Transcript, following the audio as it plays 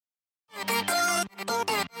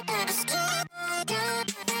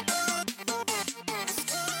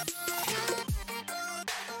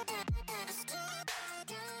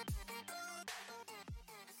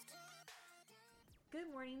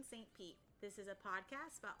is a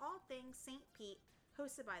podcast about all things St. Pete,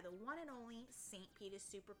 hosted by the one and only St. Pete is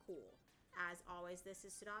Super Cool. As always, this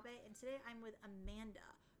is Sudabe, and today I'm with Amanda,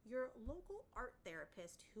 your local art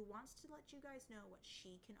therapist who wants to let you guys know what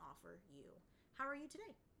she can offer you. How are you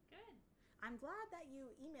today? Good. I'm glad that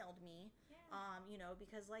you emailed me, Yeah.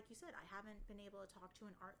 because like you said, I haven't been able to talk to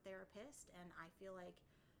an art therapist, and I feel like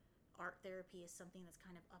art therapy is something that's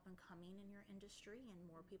kind of up and coming in your industry, and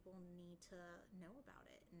more people need to know about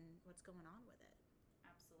it and what's going on with it.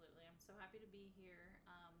 Absolutely. I'm so happy to be here.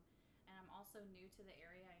 And I'm also new to the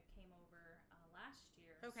area. I came over last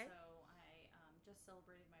year. Okay. So I just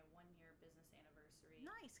celebrated my 1-year business anniversary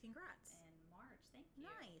Nice, congrats. in March. Thank you.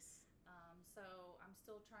 Nice. So I'm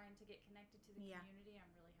still trying to get connected to the Yeah. community.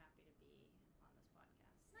 I'm really happy to be on this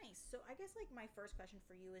podcast. Nice. So I guess like my first question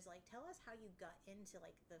for you is like, tell us how you got into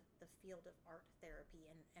like the field of art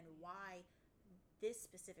therapy, and why this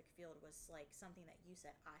specific field was like something that you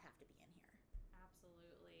said, I have to be in here.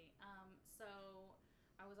 Absolutely. So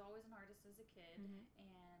I was always an artist as a kid,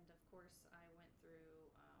 and of course I went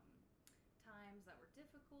through times that were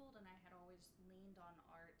difficult, and I had always leaned on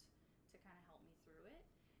art to kind of help me through it.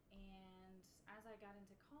 And as I got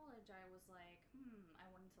into college, I was like, I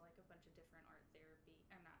went into like a bunch of different art therapy,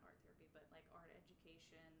 or not art therapy, but like art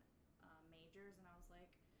education majors, and I was like,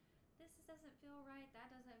 this doesn't feel right, that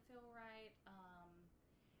doesn't feel right.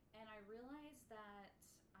 And I realized that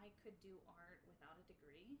I could do art without a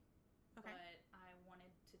degree, Okay. but I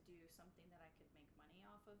wanted to do something that I could make money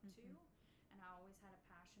off of too. And I always had a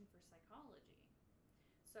passion for psychology.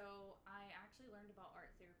 So I actually learned about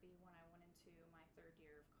art therapy when I went into my 3rd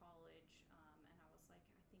year of college, and I was like,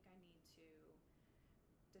 I think I need to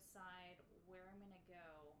decide where I'm going to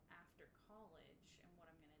go after college and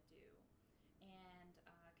what I'm going to do. And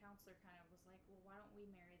a counselor kind of was like, well, why don't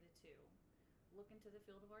we marry the two? Look into the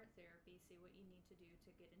field of art therapy, see what you need to do to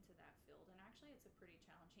get into that field. And actually, it's a pretty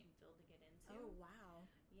challenging field to get into. Oh, wow.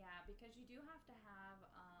 Yeah, because you do have to have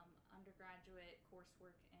undergraduate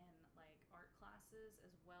coursework in like art classes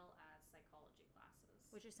as well as psychology classes.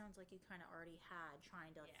 Which it sounds like you kind of already had,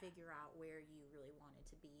 trying to Yeah. figure out where you really wanted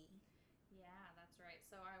to be. Yeah, that's right.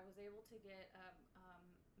 So I was able to get a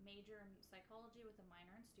major in psychology with a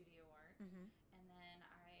minor in studio art, and then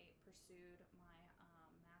I pursued my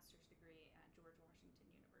master's degree at George Washington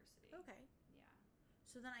University. Okay. Yeah.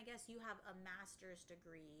 So then I guess you have a master's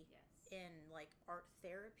degree Yes. in like art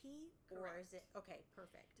therapy, or is it Correct. okay?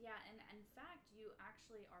 Perfect. Yeah, and in fact, you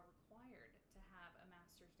actually are required to have a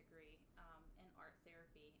master's degree in art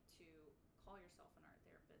therapy to call yourself an art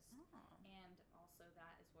therapist. Oh. And also,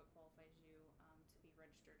 that is what qualifies you to be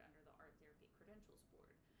registered under the Art Therapy Credentials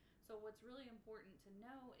Board. So, what's really important to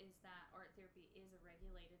know is that art therapy is a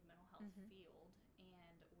regulated mental health field,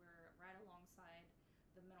 and we're right alongside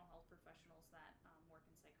the mental health professionals that work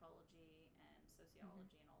in psychology and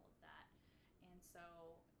sociology and all of that. And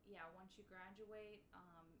so, yeah, once you graduate,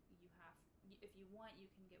 you have, if you want, you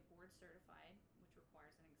can get board certified, which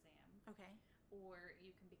requires an exam, Okay. or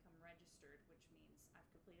you can become registered, which means I've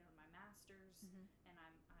completed my master's and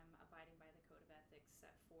I'm abiding by the code of ethics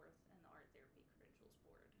set forth in the Art Therapy Credentials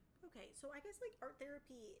Board. Okay. So I guess like art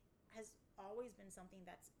therapy has always been something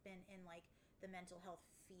that's been in like the mental health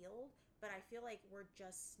field, but I feel like we're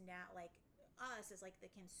just now like us as like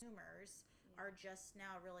the consumers are just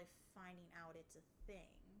now really finding out it's a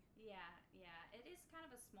thing. Yeah, it is kind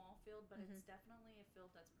of a small field, but it's definitely a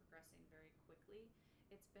field that's progressing very quickly.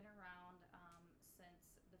 It's been around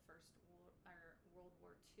since the First World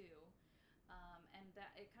War II, and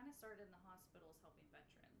that it kind of started in the hospitals helping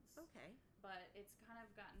veterans. Okay. But it's kind of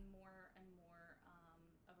gotten more and more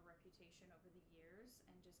of a reputation over the years,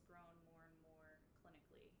 and just grown more and more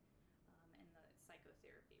clinically in the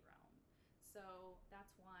psychotherapy realm. So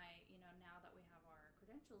that's why, now that we have our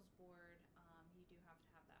credentials board, you do have to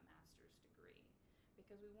have that master's degree,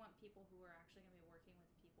 because we want people who are actually going to be working with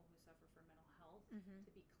people who suffer from mental health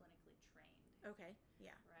to be clinically trained. Okay.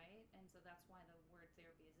 Yeah. Right? And so that's why the word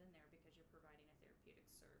therapy is in there, because you're providing a therapeutic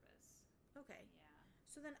service. Okay. Yeah.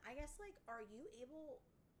 So then I guess like, are you able,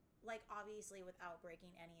 like obviously without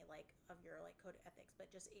breaking any like of your like code of ethics,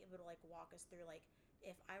 but just able to like walk us through like,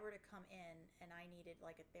 if I were to come in and I needed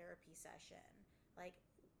like a therapy session, like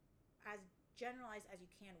as generalized as you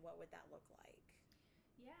can, what would that look like?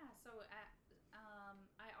 Yeah, so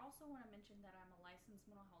I also want to mention that I'm a licensed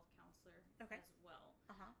mental health counselor as well.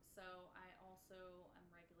 So I also am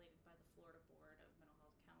regulated by the Florida Board of Mental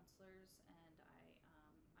Health Counselors, and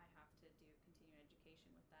I have to do continuing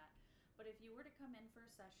education with that. But if you were to come in for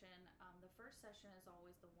a session, the first session is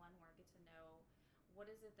always the one where I get to know what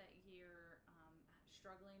is it that you're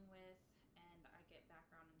struggling with, and I get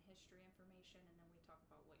background and history information, and then we talk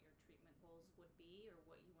about what your treatment goals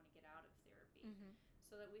therapy,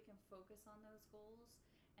 so that we can focus on those goals.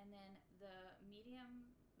 And then the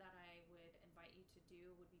medium that I would invite you to do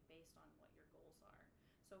would be based on what your goals are.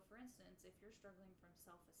 So, for instance, if you're struggling from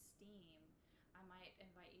self esteem, I might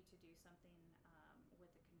invite you to do something with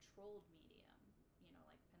a controlled medium,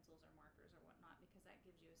 like pencils or markers or whatnot, because that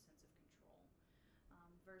gives you a sense of control.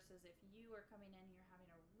 Versus if you are coming in and you're having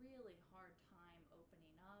a really hard time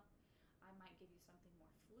opening up, I might give you something more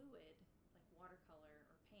fluid, like watercolor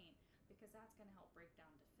or paint, because that's going to help break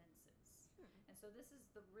down defenses. And so this is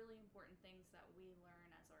the really important things that we learn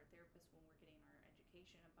as art therapists when we're getting our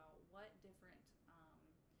education about what different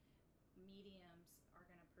mediums are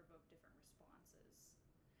going to provoke different responses.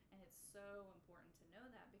 And it's so important to know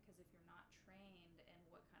that, because if you're not trained in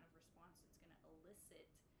what kind of response it's going to elicit,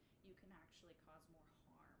 you can actually cause more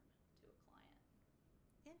harm to a client.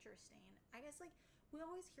 Interesting. I guess like we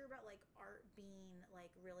always hear about like art being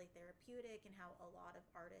like really therapeutic, and how a lot of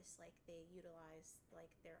artists like they utilize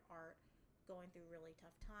like their art going through really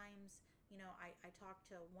tough times. I talked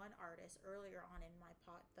to one artist earlier on in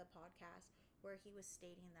the podcast, where he was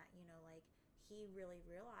stating that, like he really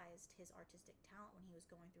realized his artistic talent when he was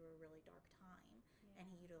going through a really dark time, and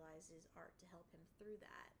he utilized his art to help him through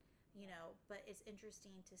that. But it's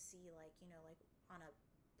interesting to see like, like on a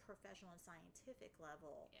professional and scientific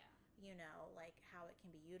level, like how it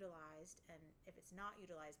can be utilized, and if it's not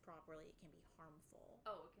utilized properly, it can be harmful.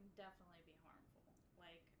 Oh, it can definitely be harmful.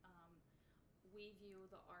 Like, we view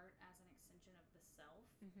the art as an extension of the self.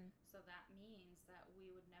 So that means that we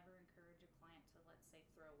would never encourage a client to, let's say,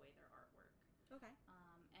 throw away their artwork. Okay.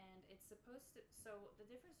 And it's supposed to, so the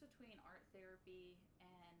difference between art therapy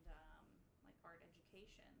and like art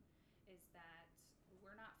education is that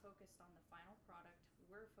we're not focused on the final product.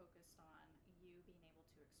 We're focused on you being able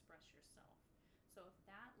to express yourself. So if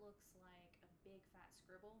that looks like a big fat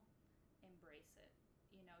scribble, embrace it.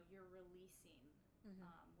 You're releasing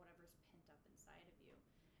whatever's pent up inside of you.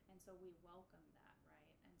 And so we welcome that,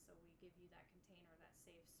 right? And so we give you that container, that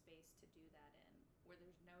safe space to do that in, where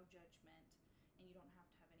there's no judgment and you don't have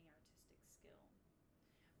to have any artistic skill.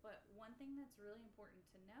 But one thing that's really important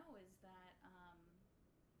to know is that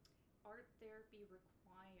art therapy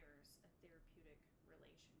requires a therapeutic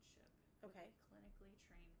relationship with a clinically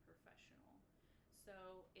trained professional.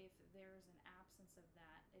 So if there's an absence of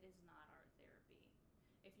that, it is not art therapy.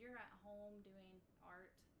 If you're at home doing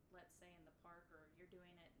art, let's say in the park, or you're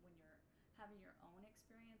doing it when you're having your own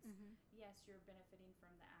experience, yes, you're benefiting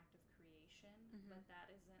from the act of creation, but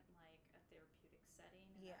that isn't like a therapeutic setting,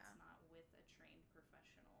 and that's not with a trained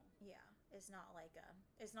professional. Yeah, it's not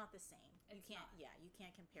the same. You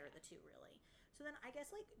can't compare the two really. So then I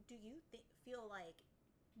guess like, do you feel like,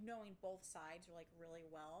 knowing both sides like really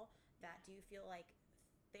well, that do you feel like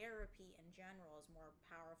therapy in general is more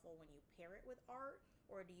powerful when you pair it with art,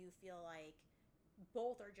 or do you feel like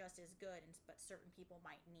both are just as good, but certain people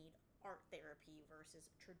might need art therapy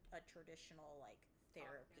versus a traditional like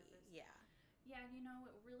therapy? Yeah,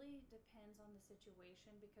 it really depends on the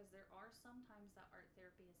situation, because there are some times that art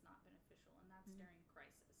therapy is not beneficial, and that's during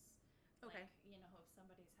crisis. Okay. Like, if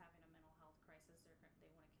somebody's having a mental health crisis, they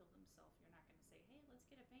want to kill themselves, you're not going to say, hey, let's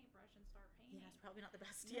get a paintbrush and start painting. Yeah, it's probably not the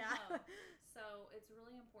best. No. Yeah. So it's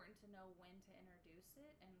really important to know when to introduce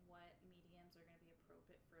it and what mediums are going to be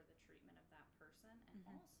appropriate for the treatment of that person. And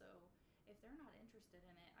also, if they're not interested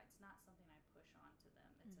in it, it's not something I push on to them.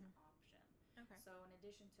 It's an option. Okay. So in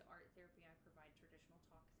addition to art therapy, I provide traditional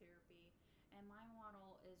talk therapy. And my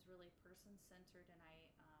model is really person-centered, and I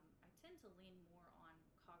tend to lean more on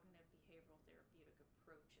cognitive behavioral therapeutic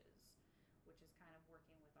approaches, which is kind of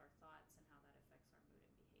working with our thoughts and how that affects our mood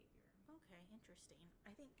and behavior. Okay, interesting.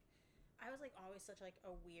 I think I was like always such like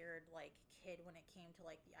a weird like kid when it came to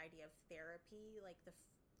like the idea of therapy. Like the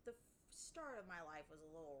start of my life was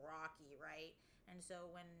a little rocky, right? And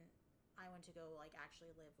so when I went to go like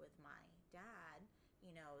actually live with my dad,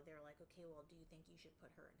 they're like, okay, well, do you think you should put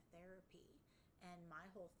her in therapy? And my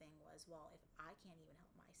whole thing was, well, if I can't even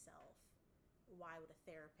help myself, why would a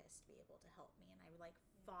therapist be able to help me? And I like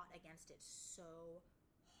fought against it so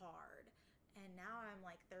hard. And now I'm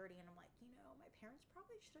like 30, and I'm like, my parents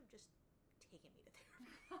probably should have just taken me to therapy.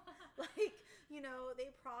 Like, they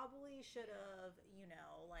probably should have,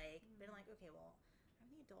 like been like, okay, well, I'm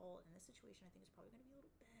the adult in this situation. I think it's probably going to be a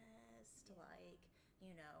little best. Yeah. Like,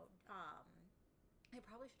 I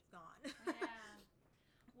probably should have gone. Yeah.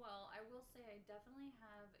 Well, I will say I definitely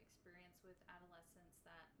have experience with adolescents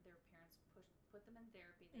that their parents put them in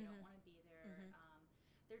therapy. They don't want to be there.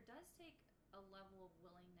 There does take a level of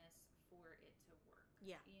willingness for it to work.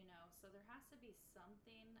 Yeah. So there has to be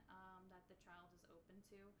something that the child is open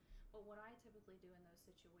to. But what I typically do in those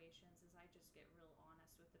situations is I just get real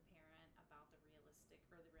honest with the parent about the realistic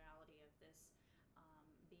or the reality of this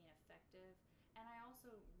being effective. And I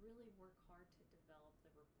also really work hard to develop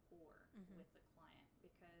the rapport Mm-hmm. with the client,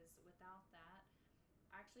 because without that,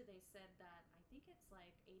 actually, they said that I think it's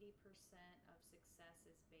like 80% of success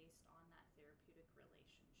is based on that therapeutic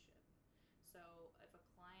relationship. So if a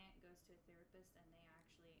client goes to a therapist and they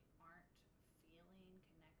actually aren't feeling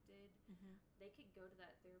connected, Mm-hmm. they could go to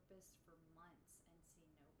that therapist for months and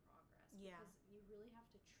see no progress, Yeah. because you really have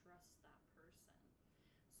to trust that person.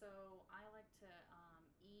 So I like to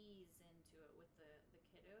ease into it with the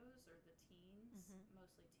kiddos or the teens, Mm-hmm.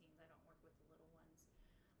 mostly teens. I don't work with the little ones,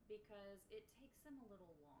 because it takes them a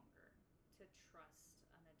little longer to trust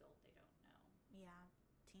an adult they don't know. Yeah.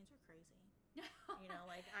 Teens are crazy.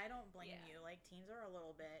 Like, I don't blame Yeah. you. Like, teens are a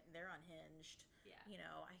little bit, they're unhinged. Yeah.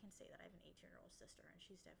 I can say that I have an 18-year-old sister, and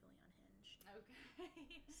she's definitely unhinged.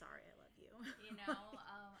 Okay. Sorry, I love you.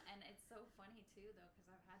 And it's so funny too, though,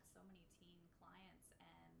 because I've had so many teen clients,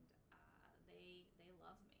 and they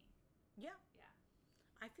love me. Yeah. Yeah.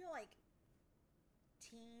 I feel like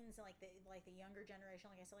teens, like the younger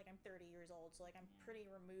generation, like I said, like I'm 30 years old, so like I'm Yeah. pretty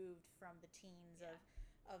removed from the teens Yeah.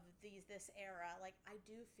 of this era. Like, I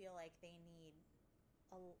do feel like they need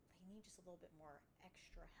just a little bit more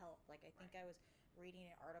extra help. Like, I think Right. I was reading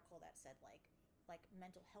an article that said like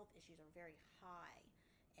mental health issues are very high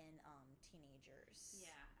in teenagers.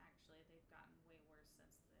 Yeah, actually, they've gotten way worse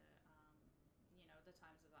since the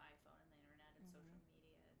times of the iPhone and the internet and social Mm-hmm.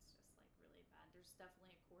 media. It's just like really bad. There's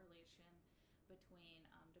definitely a correlation between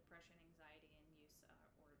depression, anxiety, and use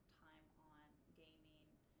or time on gaming,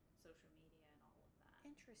 social media, and all of that.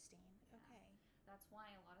 Interesting. Yeah. Okay. That's why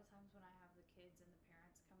a lot of times when I have the kids and the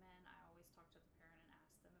parents come in, I always talk to the parent and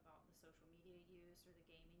ask them about the social media use or the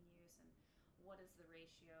gaming use, and what is the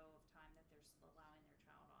ratio of time that they're allowing their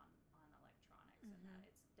child on electronics, and that Mm-hmm.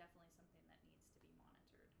 it's definitely something that needs to be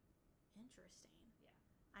monitored. Interesting. Yeah.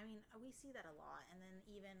 I mean, we see that a lot. And then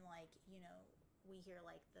even like, we hear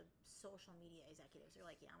like the social media executives are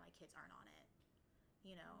like, yeah, my kids aren't on it.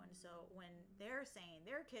 And so when they're saying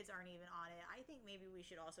their kids aren't even on it, I think maybe we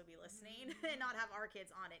should also be listening and not have our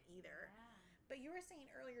kids on it either. Yeah. But you were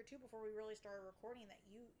saying earlier too, before we really started recording, that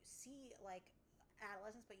you see like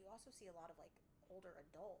adolescents, but you also see a lot of like older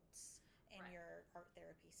adults in Right. your art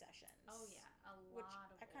therapy sessions. Oh yeah, a Which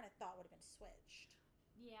lot of I kind of thought would have been switched.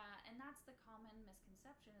 Yeah, and that's the common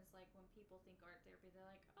misconception, is like when people think art therapy, they're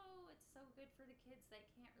like, "Oh, it's so good for the kids. They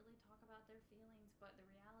can't really talk about their feelings." But the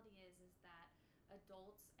reality is that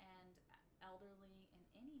adults and elderly and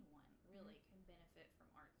anyone really Mm-hmm. can benefit from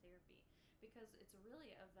art therapy, because it's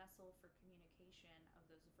really a vessel for communication of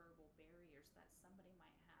those verbal barriers that somebody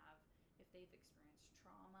might have if they've experienced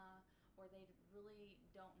trauma, or they really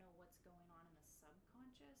don't know what's going on in the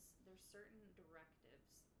subconscious. There's certain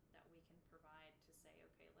directives that we can provide to say,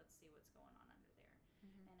 okay, let's see what's going on under there.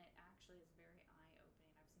 Mm-hmm. And it actually is very eye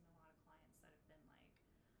opening. I've seen a lot of clients that have been like,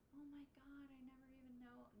 oh my God, I never even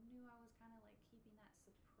knew I was kind of like keeping that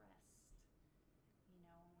suppressed.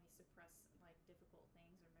 When we suppress like difficult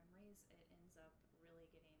things or memories, it ends up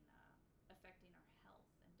really getting affecting our health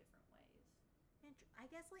in different ways. And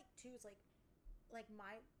I guess like too, it's like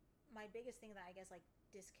my biggest thing that I guess like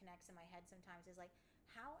disconnects in my head sometimes is like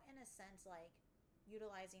how, in a sense, like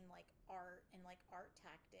utilizing like art and like art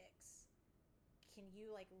tactics can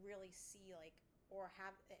you like really see like or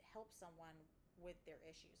have it help someone with their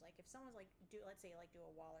issues. Like if someone's like let's say like do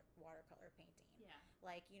a watercolor painting, Yeah.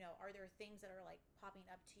 like are there things that are like popping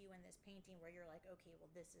up to you in this painting where you're like, okay, well,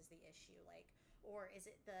 this is the issue, like, or is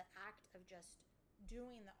it the act of just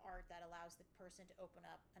doing the art that allows the person to open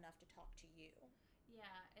up enough to talk to you?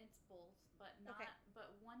 Yeah, it's both, but not. Okay.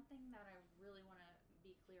 But one thing that I really want to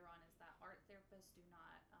be clear on is that art therapists do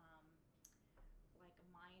not like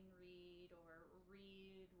mind read or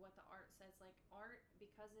read what the art says. Like art,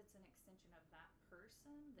 because it's an extension of that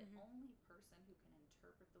person, the Mm-hmm. only person who can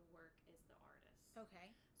interpret the work is the artist.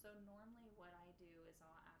 Okay. So normally what I do is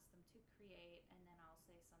I'll ask them to create, and then I'll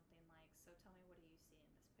say something like, so tell me, what do you see in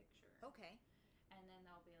this picture? Okay. And then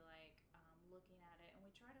they'll be like looking at it, and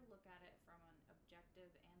we try to look at it from an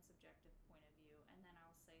objective and subjective point of view. And then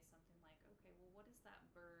I'll say something like, okay, well, what does that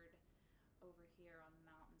bird over here on the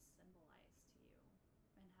mountain symbolize to you,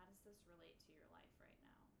 and how does this relate to your life right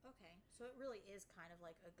now? Okay. So it really is kind of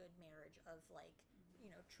like a good marriage of like,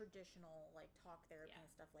 Mm-hmm. traditional like talk therapy Yeah. and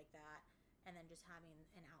stuff like that, and then just having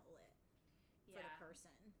an outlet for the Yeah.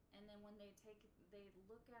 person. And then when they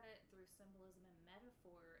look at it through symbolism and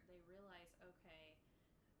metaphor, they realize, okay,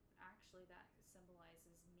 actually that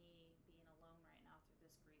symbolizes me being alone right now through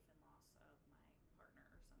this grief and loss of my partner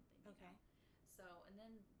or something. Okay. So so, and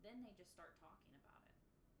then they just start talking about it.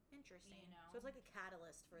 Interesting. You know? So it's like a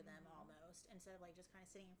catalyst for them Mhm. almost, instead of like just kind of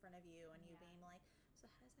sitting in front of you and you Yeah. being like, so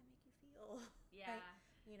how does that make you feel? Yeah. Like,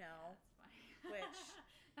 you Yeah, know, that's funny. which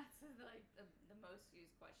That's like the most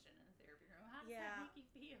used question in the therapy room. How does that yeah, make you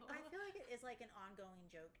feel? I feel like it is like an ongoing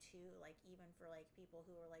joke too, like even for like people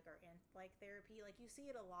who are in like therapy, like you see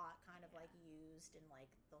it a lot kind of Yeah. like used in like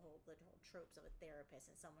the whole tropes of a therapist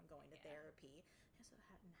and someone going to Yeah. therapy. And so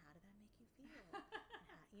how did that make you feel? And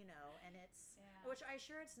how, you know, and it's Yeah. which I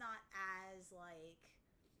sure it's not as like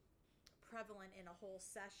prevalent in a whole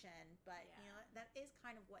session, but you know, Yeah. that is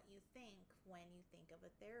kind of what you think when you think of a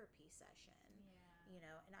therapy session. Yeah. You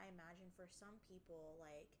know, and I imagine for some people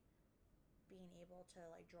like being able to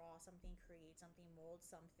like draw something, create something, mold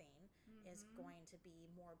something is Mhm. going to be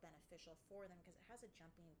more beneficial for them because it has a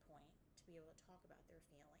jumping point to be able to talk about their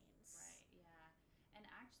feelings. Right. Yeah. And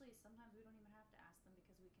actually, sometimes we don't even have to ask them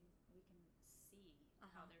because we can see how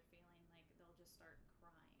Uh-huh. they're feeling. Like they'll just start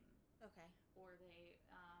crying, Okay. or they.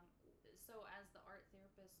 So as the art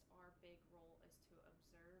therapist, our big role is to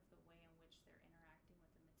observe the way in which they're interacting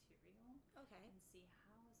with the material Okay. and see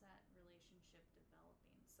how is that relationship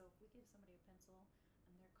developing. So if we give somebody a pencil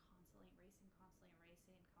and they're constantly erasing,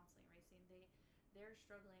 they're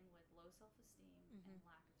struggling with low self-esteem and Mhm.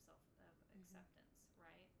 lack of Mhm. acceptance,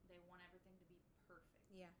 right? They want everything to be perfect.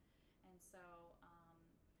 Yeah. And so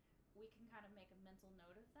we can kind of make a mental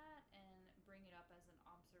note of that and bring it up as an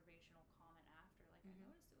observational comment after. Like, I Mhm.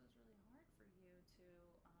 noticed it was really hard for you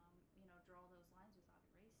to, draw those lines without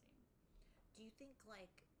erasing. Do you think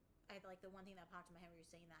like I like the one thing that popped in my head when you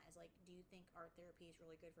were saying that is like, do you think art therapy is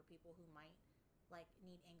really good for people who might like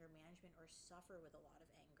need anger management or suffer with a lot of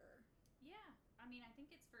anger? Yeah, I mean, I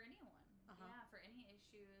think it's for anyone. Uh-huh. Yeah, for any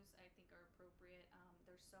issues, I think are appropriate.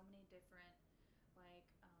 There's so many different like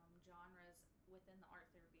genres within the art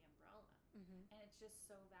therapy umbrella, Mhm. and it's just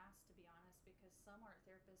so vast to be honest. Because some art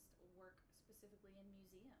therapists work specifically in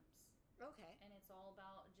museums, Okay. and it's all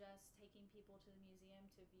about just taking people to the museum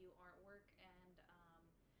to view artwork and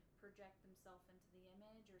project themselves into the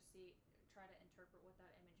image or try to interpret what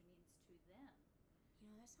that image means to them. You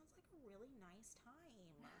know, that sounds like a really nice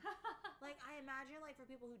time. Like I imagine like for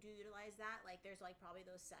people who do utilize that, like there's like probably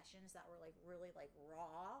those sessions that were like really like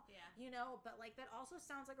raw, Yeah. you know, but like that also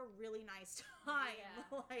sounds like a really nice time. Yeah.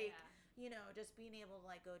 Like, Yeah. you know, just being able to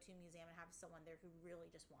like go to a museum and have someone there who really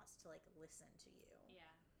just wants to like listen to you. Yeah.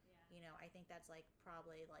 You know, I think that's like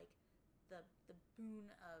probably like the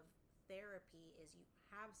boon of therapy is you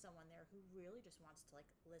have someone there who really just wants to like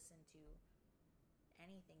listen to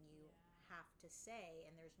anything you Yeah. have to say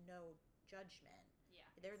and there's no judgment. Yeah.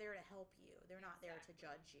 They're there to help you. They're not there to Exactly.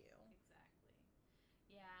 judge you. Exactly.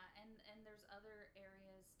 Yeah, and there's other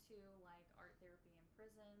areas too, like art therapy in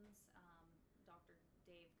prisons. Dr.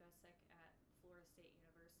 Dave Gusick at Florida State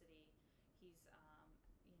University, he's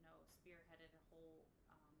spearheaded a whole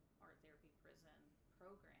art therapy prison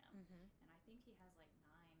program, Mhm. and I think he has like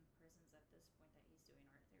 9 prisons at this point that he's doing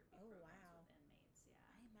art therapy Oh programs wow. with inmates. Yeah.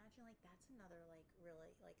 I imagine like that's another like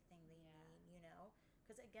really like thing they Yeah. need, you know?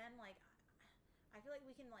 Cuz again like I feel like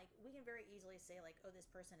we can very easily say like, oh, this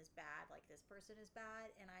person is bad, like this person is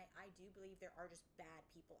bad, and I do believe there are just bad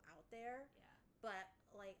people out there. Yeah. But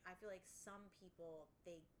like I feel like some people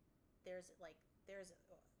there's like there's a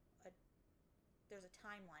there's a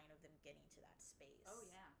timeline of them getting to that space. Oh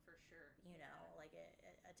yeah, for sure. You Yeah. know, like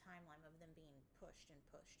a timeline of them being pushed and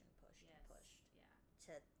pushed and pushed Yes. and pushed Yeah.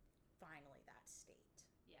 to finally that state.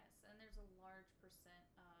 Yes, and there's a large percent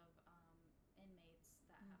of inmates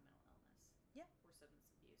that Mm. have mental illness Yeah. or substance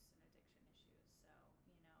abuse and addiction issues. So,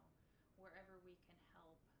 wherever we can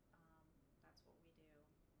help, that's what we do.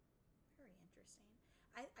 Very interesting.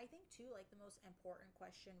 I think too like the most important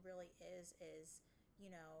question really is, you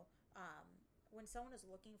know, when someone is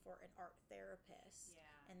looking for an art therapist Yeah.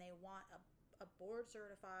 and they want a board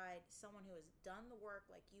certified someone who has done the work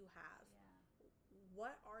like you have, Yeah.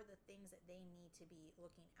 what are the things that they need to be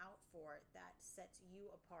looking out for that sets you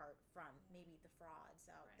apart from Yeah. maybe the frauds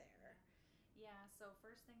out Right. there? Yeah. So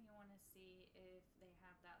first thing you want to see if they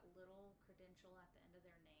have that little credential at the end of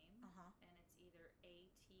their name, Uh-huh. and it's either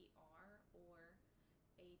ATR or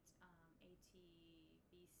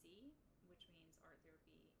ATBC, which means Art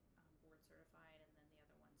Therapy Board Certified, and then the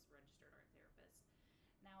other one's Registered Art Therapist.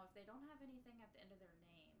 Now, if they don't have anything at the end of their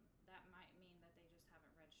name, that might mean that they just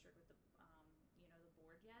haven't registered with the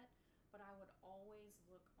board yet. But I would always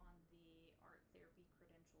look on the Art Therapy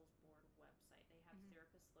Credentials Board website. They have Mhm.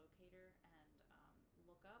 Therapist Locator and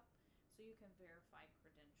look up, so you can verify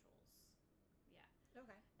credentials. Yeah.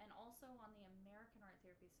 Okay. And also on the American Art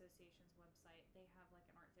Therapy Association's website, they have like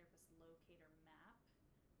an art therapist locator map.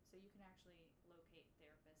 So you can actually locate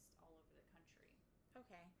therapists all over the country.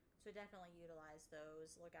 Okay. So definitely utilize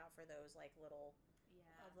those. Look out for those like little Yeah,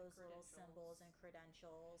 of the those little symbols credentials. and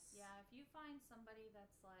credentials. Yeah, if you find somebody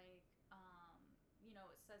that's like,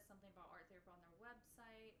 it says something about art therapy on their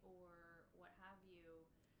website or what have you,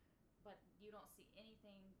 but you don't see any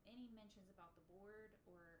mentions about the board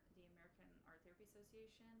or the American Art Therapy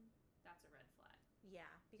Association, that's a red flag.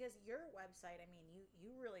 Yeah, because your website, I mean,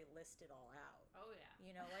 you really list it all out. Oh yeah.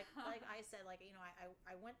 Like I said,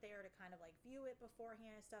 I went there to kind of like view it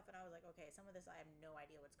beforehand and stuff, and I was like, okay, some of this I have no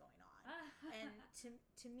idea what's going on. And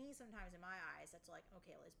to me, sometimes in my eyes, that's like,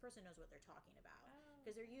 okay, well, this person knows what they're talking about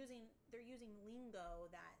because okay. they're using lingo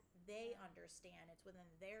that they Yeah. understand. It's within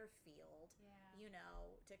their field, Yeah.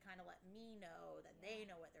 to kind of let me know that they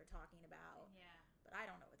know what they're talking about, Yeah. but I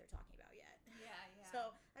don't know what they're talking about yet. Yeah, yeah.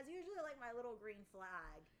 So that's usually like my little green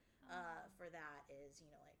flag Oh. for that is,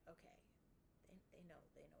 like, okay, they know what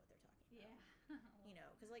they're talking about. Yeah.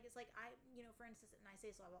 Because like it's like for instance, and I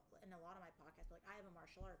say this in a lot of my podcasts, but like I have a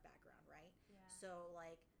martial art background, right? Yeah. So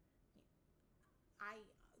like I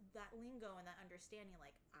that lingo and that understanding,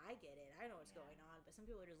 like I get it, I know what's Yeah. going on, but some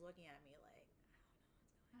people are just looking at me like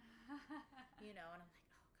I don't know what's going on, and I'm like, oh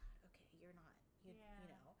god, okay, you're not, Yeah.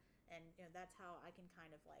 and that's how I can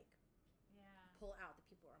kind of like Yeah. pull out the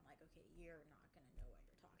people where I'm like, okay, you're not gonna know what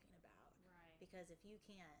you're talking about, Right. because if you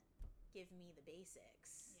can't give me the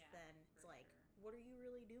basics, Yeah, then it's for like, sure. what are you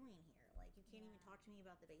really doing here? Like, you can't even Yeah. talk to me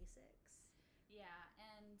about the basics. Yeah,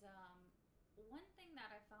 and one thing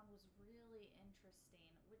that I found was really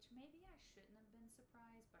interesting, which maybe I shouldn't have been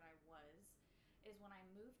surprised, but I was, is when I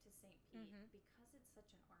moved to St. Pete, Mm-hmm. because it's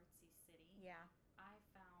such an artsy city, Yeah. I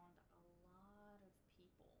found a lot of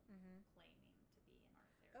people Mm-hmm. claiming to be an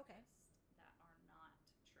art Okay. therapist that are not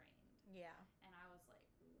trained. Yeah. And I was like,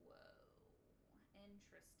 whoa,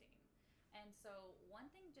 interesting. And so, one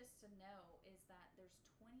thing just to know is that there's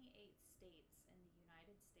 28 states in the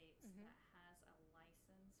United States Mm-hmm. that has a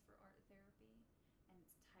license for art therapy, and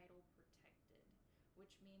it's title protected,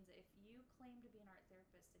 which means if you claim to be an art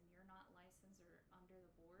therapist and you're not licensed or under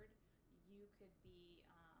the board, you could be,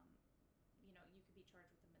 you could be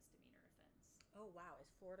charged with a misdemeanor offense. Oh wow, is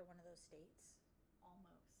Florida one of those states?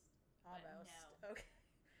 Almost. But Almost. no. Okay.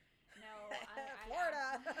 No,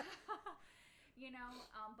 Florida.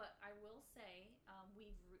 But I will say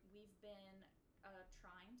we've been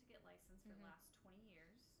trying to get licensed for the Mm-hmm. last 20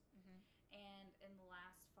 years, Mm-hmm. and in the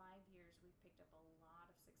last 5 years we've picked up a lot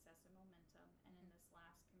of success and momentum. And in Mm-hmm. this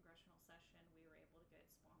last congressional session, we were able to get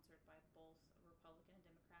sponsored by both Republican and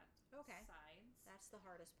Democrat Okay. sides. That's the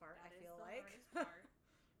hardest part, That I is feel the like. hardest part.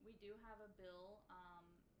 We do have a bill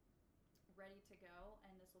ready to go,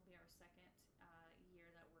 and this will be our second year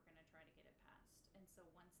that we're going to try to get it passed. And so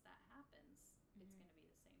once that happens, it's Mhm. going to be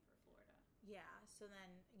the same for Florida. Yeah. So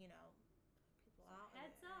then, people So out.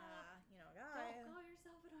 heads up. Guy. Don't call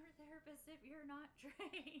yourself an art therapist if you're not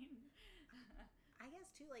trained. I guess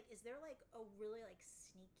too, like, is there like a really like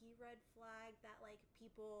sneaky red flag that like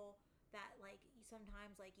people that like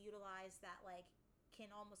sometimes like utilize that like can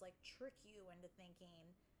almost like trick you into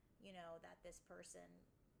thinking, that this person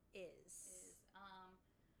is.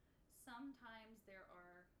 Sometimes there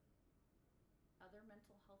are other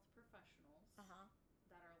mental health professionals Uh huh.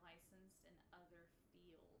 that are licensed in other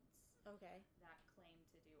fields Okay. that claim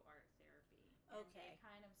to do art therapy. And Okay. they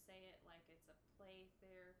kind of say it like it's a play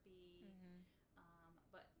therapy. Mm-hmm.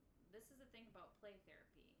 But this is the thing about play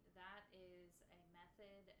therapy. That is a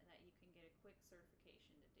method that you can get a quick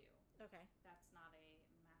certification to do. Okay. That's not a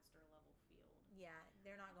master level field. Yeah,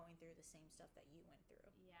 they're not going through the same stuff that you went through.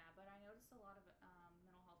 Yeah, but I noticed a lot of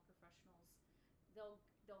mental health professionals. They'll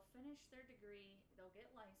finish their degree, they'll get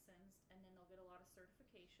licensed, and then they'll get a lot of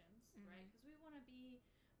certifications, Mhm. right? Because we want to be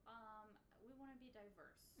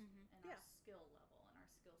diverse Mhm. in Yeah. our skill level and our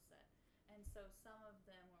skill set. And so some of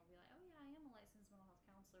them will be like, oh yeah, I am a licensed mental health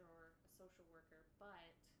counselor or a social worker,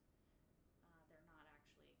 but they're not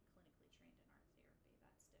actually clinically trained in art therapy.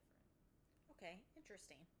 That's different. Okay.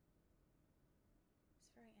 Interesting.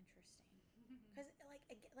 It's very interesting. Because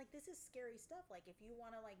like this is scary stuff. Like if you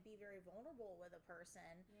want to like be very vulnerable with a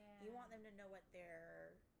person, Yeah. you want them to know what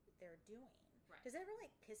they're doing. Right. Does it ever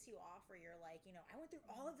like piss you off where you're like, I went through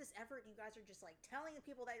all of this effort and you guys are just like telling the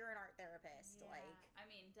people that you're an art therapist? Yeah. Like, I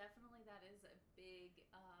mean, definitely that is a big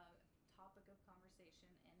topic of conversation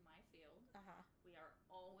in my field. uh-huh. We are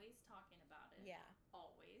always talking about it. Yeah.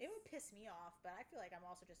 Always. It would piss me off, but I feel like I'm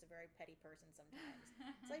also just a very petty person sometimes.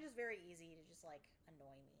 It's like just very easy to just like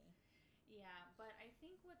annoy me. Yeah, but I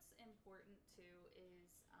think what's important too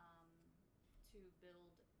is to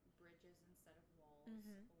build bridges instead of walls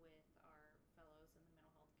Mhm. with our fellows in the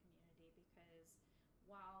mental health community, because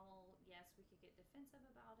while, yes, we could get defensive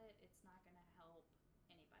about it, it's not going to help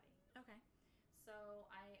anybody. Okay.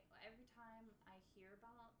 So every time I hear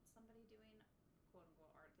about somebody doing quote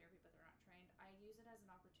unquote art therapy, but they're not trained, I use it as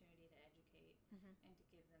an opportunity to educate Mm-hmm. and to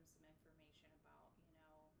give them some information about,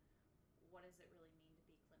 what does it really mean to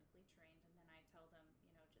be clinically trained. And then I tell them,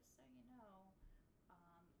 just so you know,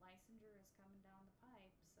 licensure is coming down the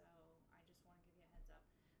pipe, so I just want to give you a heads up.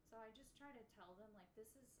 So I just try to tell them, like,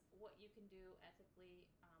 this is what you can do ethically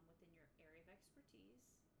within your area of expertise,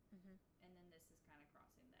 Mm-hmm. and then this is kind of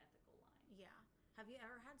crossing the ethical line. Yeah. Have you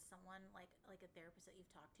ever had someone like a therapist that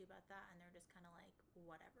you've talked to about that, and they're just kind of like,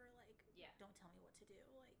 whatever, like, Yeah. don't tell me what to do,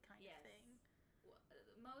 like, kind of Yes. thing?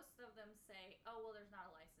 Most of them say, oh, well, there's not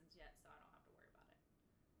a license yet, so I don't have to worry about it.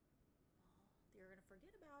 Well, you're gonna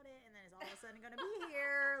forget about it, and then it's all of a sudden gonna be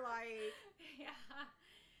here, like, Yeah.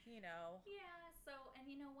 Yeah, so, and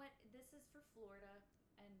you know what? This is for Florida,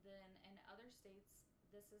 and then in other states,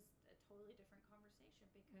 this is a totally different conversation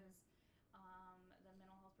because the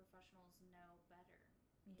mental health professionals know better.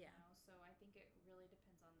 Yeah. So I think it really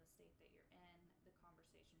depends on the state that you're in. The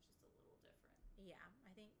conversation's just a little different. Yeah,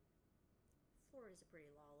 I think Florida's a pretty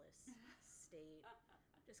lawless state.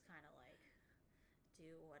 Just kind of like do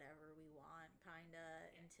whatever we want, kind of,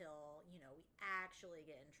 until, we actually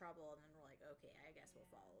get in trouble, and then we're like, okay, I guess we'll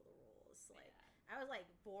follow the rules. Like, I was like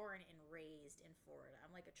born and raised in Florida.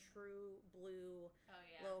 I'm like a true blue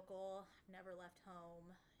local. I've never left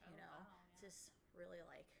home. Wow, It's just really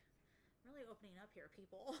like really opening up here,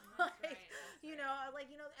 people. That's like, right. like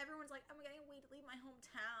everyone's like, I'm gonna wait to leave my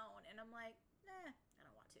hometown, and I'm like, I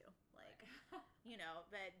don't want to. Like,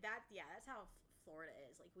 but that's how Florida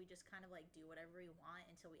is. Like, we just kind of like do whatever we want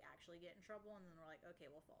until we actually get in trouble, and then we're like,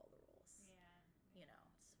 okay, we'll follow the rules. Yeah.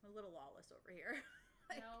 It's a little lawless over here.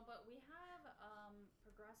 No, but we have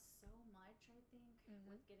progressed so much, I think,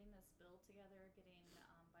 with getting this bill together, getting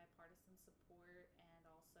bipartisan support, and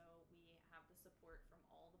also we have the support from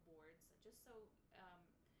all the boards. Just so,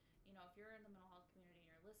 if you're in the mental health community and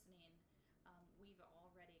you're listening, we've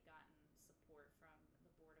already gotten support from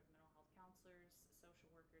the Board of Mental Health Counselors,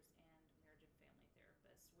 social workers, and marriage and family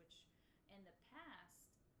therapists, which in the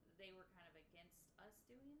past, they were kind of against us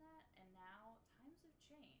doing that, and now times have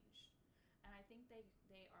changed. And I think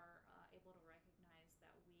they are able to recognize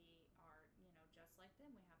that we are, just like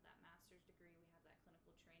them. We have that master's degree. We have that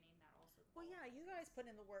clinical training that also. Well, yeah, you guys put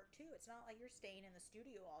in the work too. It's not like you're staying in the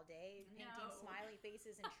studio all day painting smiley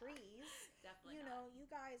faces and trees. Definitely not. You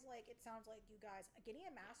guys, like, it sounds like you guys getting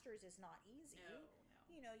a master's is not easy.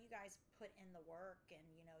 No. You guys put in the work, and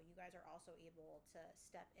you guys are also able to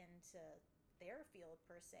step into their field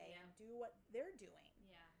per se and do what they're doing.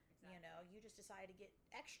 Yeah, exactly. You just decide to get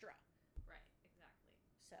extra. Right, exactly.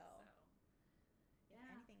 So yeah.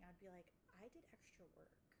 If anything, I'd be like, I did extra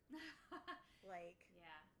work. Like,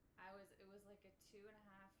 yeah, it was like a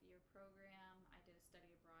 2.5-year program. I did a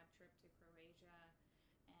study abroad trip to Croatia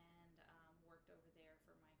and worked over there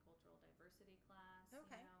for my cultural diversity class.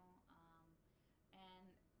 Okay.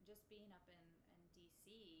 And just being up in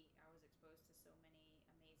DC, I was exposed to so many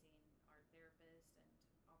amazing art therapists and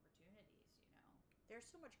opportunities. There's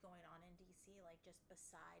so much going on in DC, like, just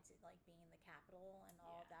besides it, like, being the capital and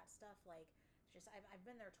all of that stuff. Like, just I've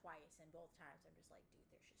been there twice, and both times I'm just like, dude,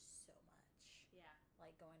 there's just so much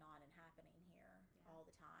like going on and happening here all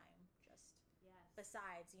the time. Just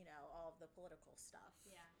besides all of the political stuff.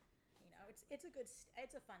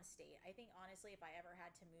 It's a fun state. I think honestly, if I ever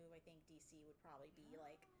had to move, I think DC would probably be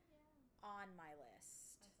like on my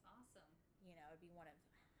list. That's awesome. It'd be one of,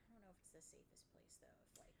 I don't know if it's the safest place though,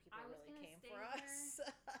 if like people I was really gonna came stay for us.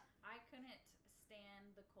 I couldn't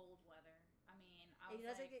stand the cold weather. I mean, I was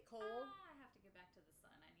Does it get cold? I have to get back to the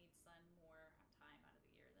sun. I need sun more time out of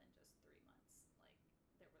the year than just 3 months. Like,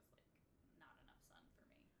 there was like not enough sun for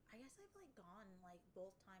me. I guess I've like gone like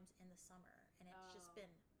both times in the summer, and it's just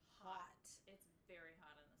been hot. It's very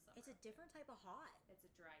hot in the summer. It's a different type of hot. It's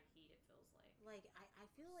a dry heat, it feels like. Like, I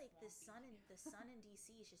feel like the sun in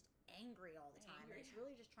DC is just angry all the time. And it's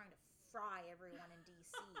really just trying to fry everyone in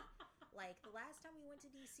DC. Like, the last time we went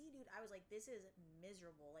to DC, dude, I was like, this is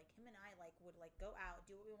miserable. Like, him and I like would like go out,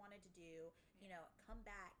 do what we wanted to do, come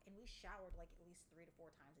back, and we showered like at least 3 to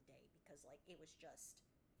 4 times a day because like it was just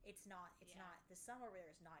it's not the sun over there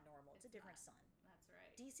is not normal. It's a different sun. That's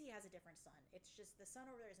right. DC has a different sun. It's just the sun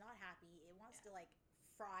over there is not happy. It wants to like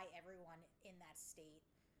fry everyone in that state.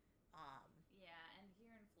 And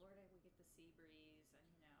here in Florida we get the sea breeze,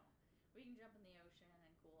 and we can jump in the ocean and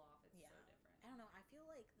cool off. It's so different. I don't know. I feel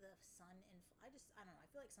like the sun I don't know. I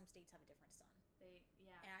feel like some states have a different sun.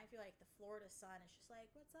 And I feel like the Florida sun is just like,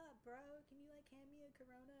 what's up, bro? Can you like hand me a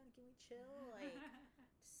Corona and can we chill? Like,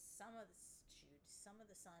 some of the some of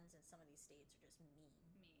the sons in some of these states are just mean.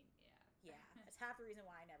 Mean, yeah. Yeah, that's half the reason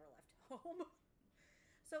why I never left home.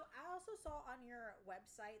 So I also saw on your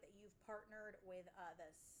website that you've partnered with the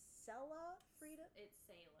Sela Freedom It's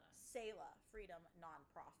Selah. Sela Freedom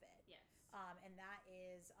nonprofit. Yes. And that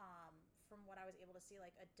is, from what I was able to see,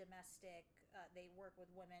 like a domestic. They work with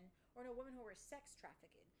women, or no, women who are sex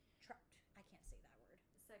trafficked. I can't say that word.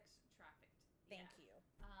 Sex trafficked. Thank yeah. you.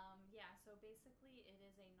 Yeah, so basically it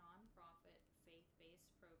is a nonprofit faith-based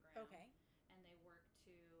program. Okay. And they work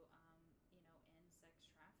to, end sex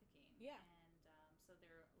trafficking. Yeah. And so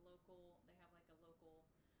they're local, they have like a local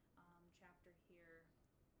chapter here,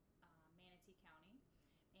 Manatee County.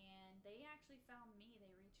 And they actually found me.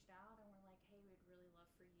 They reached out and were like, hey, we'd really love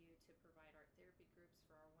for you to provide art therapy groups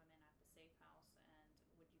for our women at the Safe House. And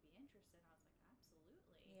would you be interested? I was like,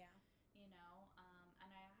 absolutely. Yeah. And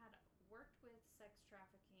I had worked with sex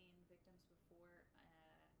trafficking victims before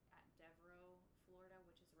at Devereaux, Florida,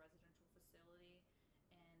 which is a residential facility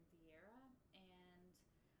in Vieira. And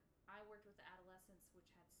I worked with adolescents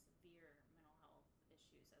which had severe mental health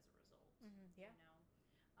issues as a result. Mm-hmm. Yeah.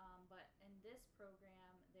 But in this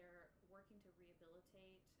program, they're working to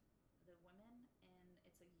rehabilitate the women, and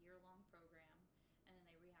it's a year-long program, and then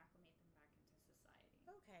they reacclimate them back into society.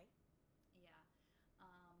 Okay. Yeah.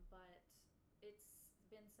 But it's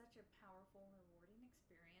been such a powerful and rewarding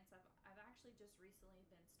experience. I've actually just recently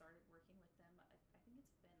been started working with them. I think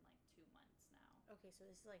it's been like 2 months now. Okay, so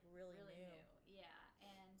this is like really new. Yeah.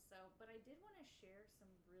 And so, but I did want to share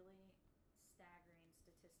some really staggering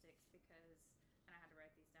statistics and I had to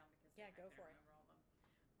write these down because I couldn't remember all of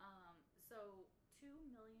them. So 2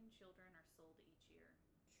 million children are sold each year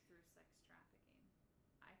through sex trafficking.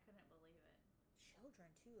 I couldn't believe it.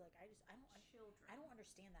 Children too. Like I Children. don't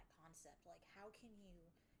understand that concept. Like how can you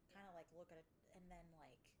kind of like look at it and then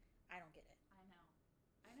like I don't get it. I know.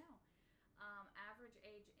 Average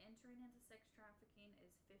age entering into sex trafficking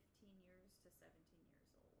is 15 years to 17 years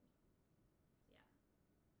old. Yeah.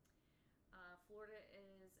 Florida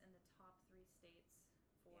is in the top 3 states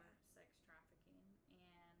for sex trafficking,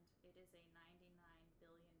 and it is a $99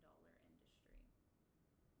 billion industry.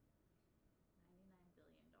 $99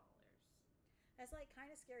 billion. That's like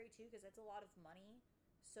kind of scary too because it's a lot of money.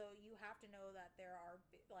 So you have to know that there are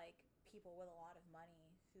like people with a lot of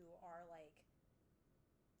money who are like,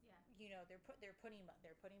 they're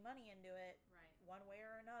putting money into it, right, one way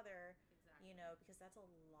or another. Exactly. Because that's a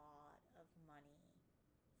lot of money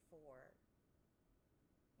for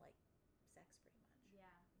like sex, pretty much. Yeah.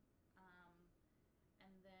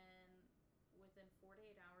 And then within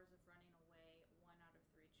 48 hours of running away, 1 out of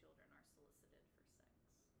 3 children are solicited for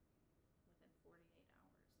sex. Within 48 hours, they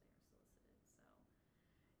are solicited.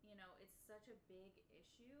 So, it's such a big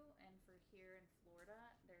issue. And for here in Florida,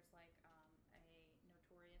 there's like a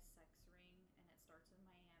notorious sex ring, and it starts in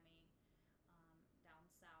Miami, down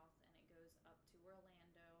south, and it goes up to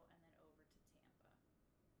Orlando, and then over to Tampa.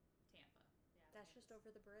 Yeah. That's just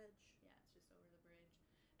over the bridge. Yeah, it's just over the bridge.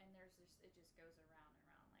 And it just goes around and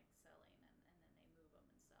around, like selling, and then they move them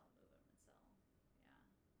and sell.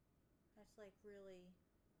 Yeah. That's like really,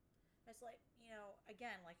 that's like,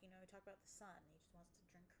 again, like, we talk about the sun. He just wants to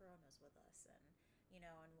drink Coronas with us. And,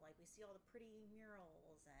 and like we see all the pretty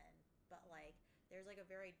murals but like there's like a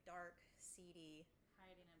very dark, seedy.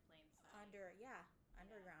 Hiding in plain sight.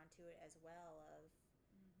 Underground to it as well of,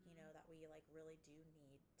 Mm-hmm. that we like really do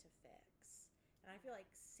need to fix. And I feel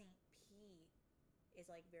like St. Pete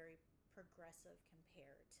is like very progressive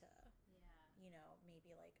compared to,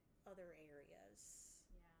 maybe like other areas.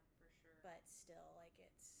 Yeah, for sure. But still, like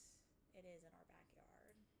it is in our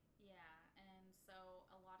backyard. Yeah, and so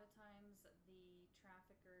a lot of times the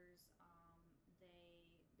traffickers,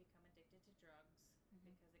 they become addicted to drugs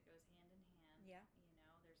Mm-hmm. because it goes hand in hand. Yeah.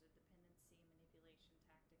 There's a dependency manipulation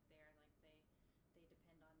tactic there. Like they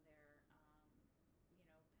depend on their,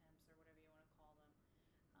 pimps or whatever you want to call them,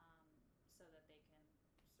 so that they can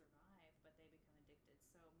survive, but they become addicted.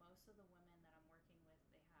 So most of the women that I'm working with,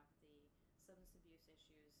 they have the substance abuse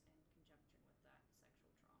issues in conjunction with that sexual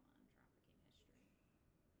trauma and trafficking history.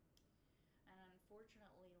 And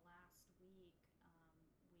unfortunately, last week,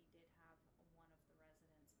 we did have one of the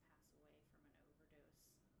residents pass away from an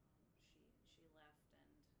overdose. She left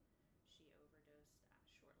and she overdosed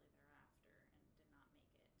shortly thereafter and did not make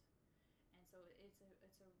it. And so it's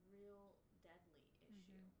a real deadly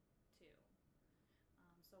issue too.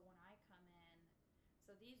 So when I come in,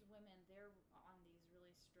 so these women, they're on these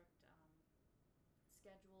really strict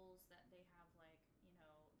schedules that they have, like,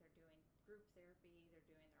 they're doing group therapy, they're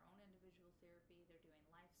doing their own individual therapy, they're doing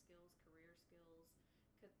life skills, career skills,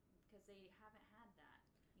 because they haven't had that,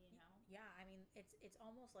 Yeah, I mean, it's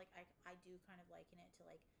almost like I do kind of liken it to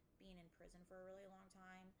like being in prison for a really long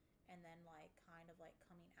time and then like kind of like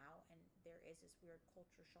coming out, and there is this weird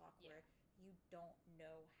culture shock Yeah. where you don't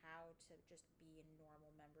know how to just be a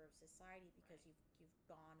normal member of society because Right. you've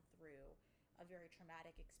gone through a very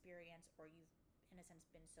traumatic experience, or you've in a sense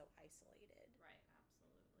been so isolated. Right,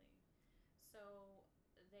 absolutely. So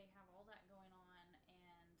they have all that going on,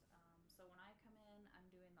 and so when I come in, I'm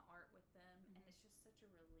doing the art with them, and Hmm. it's just such a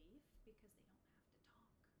relief because they don't have to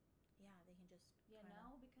talk. Yeah, they can just You kind of.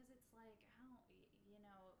 know, because it's like how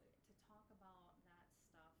to talk about that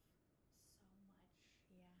stuff so much,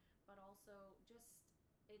 Yeah. but also just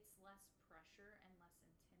it's less pressure and less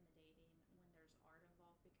intimidating when there's art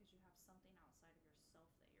involved because you have something outside of yourself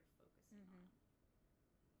that you're focusing Hmm.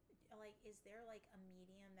 on. Like, is there like a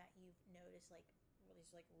medium that you've noticed like really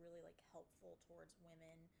is like really like helpful towards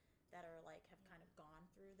women that are like have kind of Yeah. gone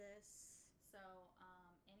through this? So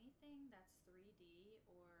anything that's 3D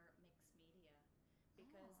or mixed media,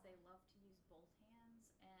 because Oh. they love to use both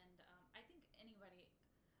hands, and I think anybody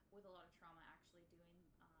with a lot of trauma actually doing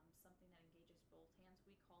something that engages both hands,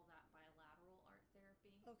 we call that bilateral art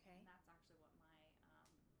therapy, and Okay. that's actually what my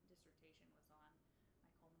dissertation was on.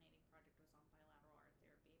 My culminating project was on bilateral art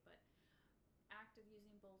therapy, but act of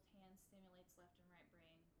using both hands stimulates left and right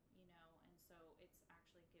brain, and so it's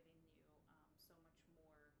actually giving you so much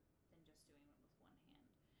more than just doing it with one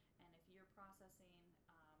hand. And if you're processing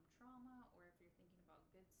trauma, or if you're thinking about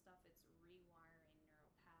good stuff, it's rewiring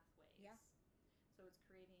neural Yeah. pathways. So it's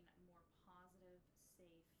creating a more positive,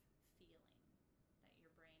 safe feeling that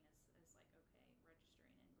your brain is like, okay,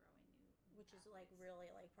 registering and growing new Which is like pathways. really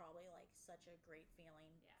like probably like such a great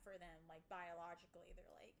feeling Yeah. for them. Like biologically,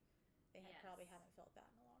 they're like they have Yes. probably haven't felt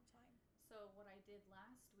that in a long time. So what I did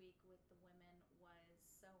last week with the women was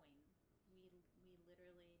sewing. We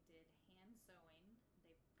literally did hand sewing.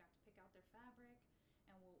 They got to pick out their fabric,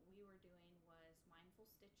 and what we were doing was mindful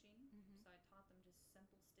stitching. Mm-hmm. So I taught them just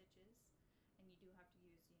simple stitches, and you do have to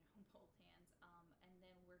use both hands. And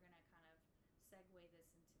then we're gonna kind of segue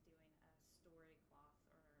this into doing a story cloth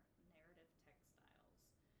or narrative textiles.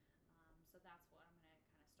 So that's what I'm gonna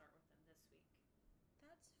kind of start with them this week.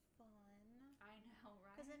 That's fun. I know,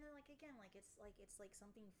 Because right? then, like again, it's like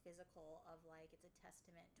something physical of like it's a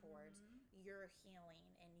testament towards Mm-hmm. your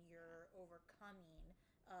healing and Yeah. your overcoming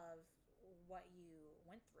of what you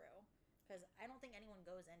went through. Because I don't think anyone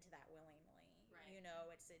goes into that willingly. Right.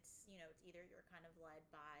 It's it's either you're kind of led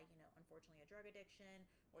by unfortunately a drug addiction,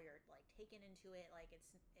 or Yeah. you're like taken into it. Like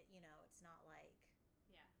it's not like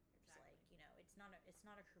Yeah. you're just like Exactly. it's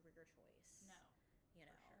not a career choice. No, You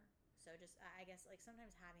for know. sure. So just I guess like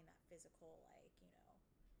sometimes having that physical like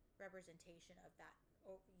representation of that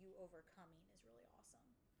you overcoming is really awesome.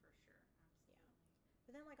 For sure. Yeah. Absolutely.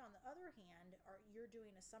 But then like on the other hand, you're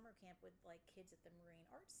doing a summer camp with like kids at the Marine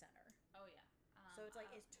Arts Center. Oh yeah. So it's like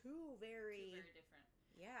it's two Two very very different.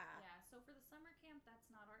 yeah. Yeah. So for the summer camp, that's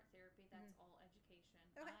not art therapy. That's Mm-hmm. all education.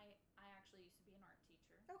 Okay. I actually used to be an art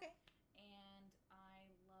teacher, Okay. and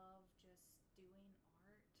I love just doing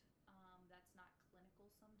art. That's not clinical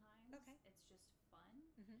sometimes. Okay. It's just fun.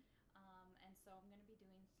 Mm-hmm. And so I'm going to be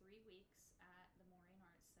doing 3 weeks at the Maureen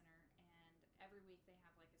Arts Center, and every week they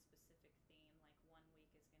have like a specific theme. Like one week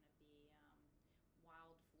is going to be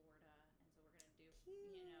wild Florida, and so we're going to do,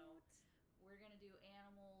 Cute. we're going to do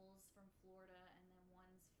animals from Florida, and then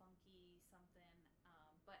one's funky something.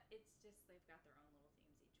 But it's just they've got their own little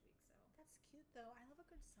themes each week. So That's cute though. I love a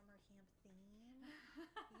good summer camp theme.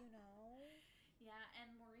 you know. Yeah,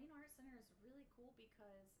 and Maureen Art Center is really cool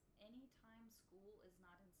because anytime school is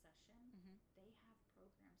not in session, Mm-hmm. they have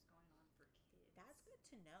programs going on for kids. That's good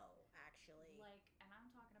to know, actually. Like, and I'm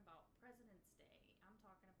talking about President's Day. I'm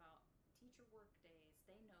talking about teacher work days.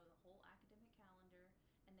 They know the whole academic calendar,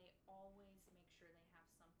 and they always make sure they have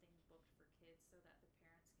something booked for kids so that the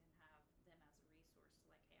parents can have them as a resource.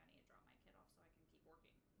 Like, hey, I need to drop my kid off so I can keep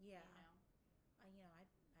working. Yeah. You know?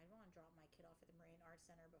 I want to drop my kid off at the Marine Arts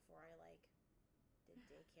Center before I like did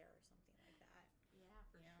daycare or something like that. Yeah,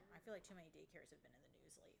 for sure. I feel like too many daycares have been in the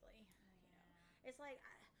news lately. Yeah. It's like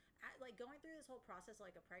like going through this whole process of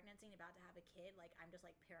like a pregnancy and about to have a kid. Like I'm just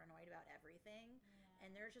like paranoid about everything, Yeah. and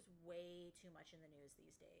there's just way too much in the news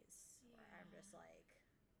these days. Where I'm just Yeah. like,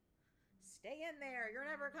 stay in there. You're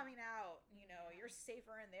never Mhm. coming out. Yeah. You're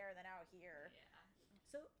safer in there than out here. Yeah.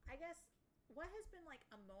 So I guess what has been like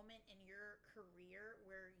a moment in your career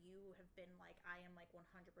where you have been like, I am like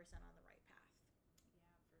 100% on the right path?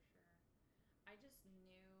 Yeah, for sure. I just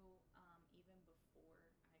knew even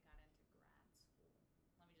before I got into grad school.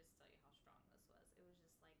 Let me just tell you how strong this was. It was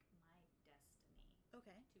just like my destiny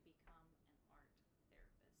Okay. to become an art therapist.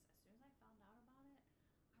 As soon as I found out about it,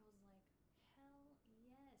 I was like,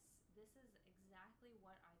 exactly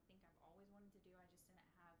what I think I've always wanted to do.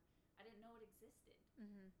 I didn't know it existed.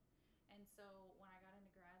 Mm-hmm. And so when I got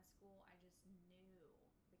into grad school, I just knew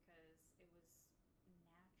because it was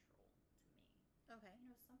natural to me. Okay.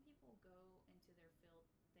 Some people go into their field,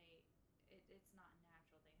 it's not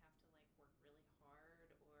natural. They have to like work really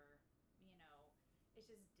hard, or you know,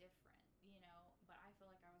 it's just different. But I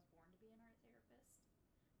feel like I was born to be an art therapist,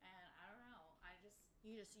 and I don't know.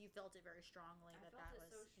 You felt it very strongly I that felt that it was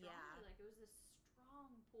so strongly. Like it was this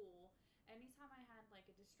strong pull. Anytime I had like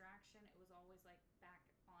a distraction, it was always like back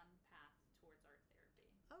on path towards art therapy.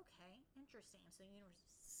 Okay, interesting. So you were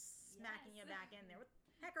smacking Yes. you back in there. What the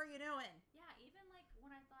heck are you doing? Yeah, even like when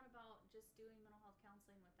I thought about just doing mental health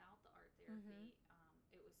counseling without the art Mm-hmm. therapy,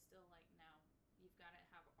 it was still like, no, you've got to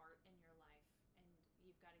have art in your life, and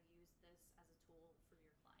you've got to use this as a tool for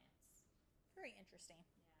your clients. Very interesting.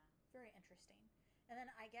 Yeah. Very interesting. And then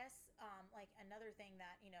I guess like another thing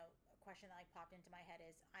that a question that like popped into my head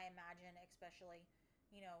is I imagine especially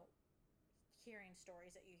you know hearing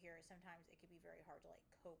stories that you hear, sometimes it could be very hard to like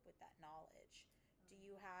cope with that knowledge. Do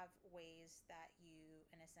you have ways that you,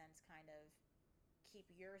 in a sense, kind of keep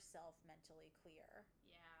yourself mentally clear?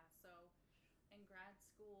 Yeah. So in grad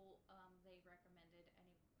school, they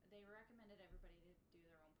recommended everybody to do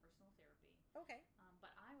their own personal therapy. Okay.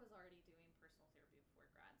 But I was already doing personal therapy before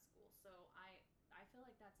grad school, so I feel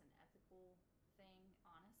like that's an ethical thing.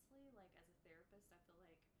 Honestly, like as a therapist, I feel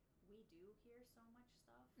like we do hear so much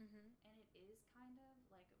stuff, Mm-hmm. and it is kind of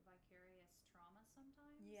like vicarious trauma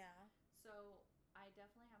sometimes. Yeah. So I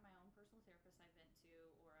definitely have my own personal therapist I vent to,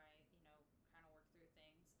 or I kind of work through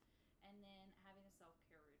things, and then having a self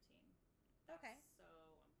care routine. That's Okay.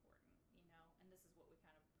 so important, and this is what we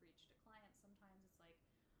kind of preach to clients sometimes. It's like,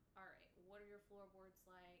 all right, what are your floorboards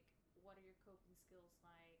like? What are your coping skills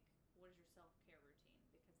like? What is your self care routine?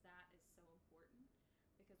 Because that is so important.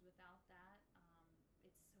 Because without that,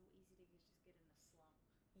 it's so easy to just get in a slump.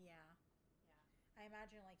 Yeah. Yeah. I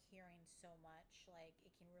imagine like hearing so much, like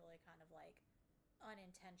it can really kind of like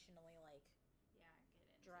unintentionally like Yeah, get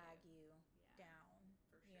into drag you yeah, down.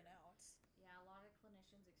 for sure. It's Yeah, a lot of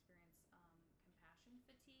clinicians experience compassion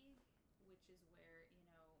fatigue, which is where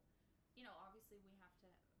obviously we have to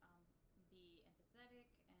be empathetic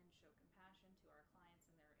and show compassion to our clients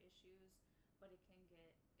and their issues, but it can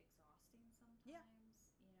get exhausting yeah. sometimes,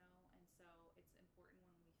 and so it's important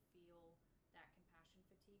when we feel that compassion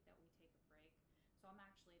fatigue that we take a break. So I'm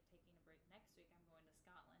actually taking a break next week. I'm going to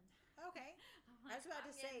Scotland. Okay. I'm I like, was about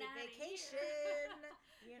I'm to say getting outta vacation.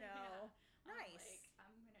 here. Yeah. I'm Nice. like,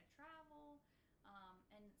 I'm gonna travel.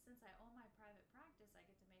 And since I own my private practice, I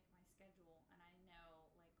get to make my schedule, and I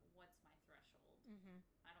know like what's my threshold. Mm-hmm.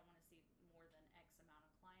 I don't want to see more than X amount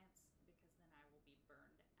of clients because then I will be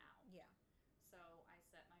burned out. Yeah. So I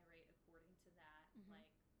set my rate according to that. Mm-hmm.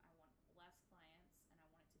 Like I want less clients, and I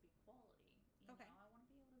want it to be quality. Okay. I want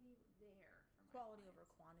to be able to be there for my Quality clients. over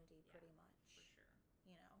quantity, Yeah, pretty much.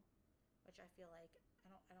 for sure. Which I feel like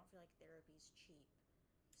I don't feel like therapy's cheap.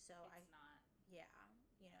 So It's not. Yeah.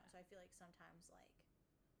 Yeah. So I feel like sometimes like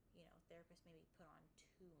therapists maybe put on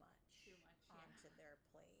too much onto yeah. their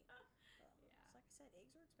plate. Yeah. It's like I said,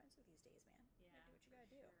 eggs are expensive these days, man. Yeah, You gotta do what you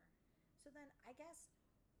gotta do. sure. So then I guess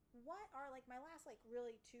what are like my last like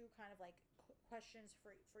really two kind of like questions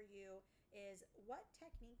for you is what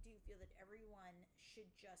technique do you feel that everyone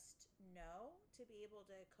should just know to be able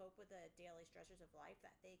to cope with the daily stressors of life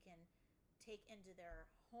that they can take into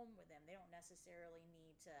their home with them? They don't necessarily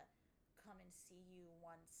need to come and see you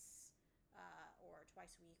once or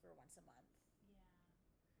twice a week or once a month. Yeah.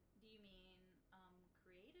 Do you mean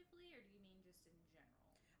creatively, or do you mean just in general?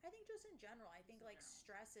 I think just in general. I think in like general.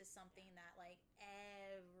 stress is something that like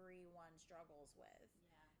everyone struggles with.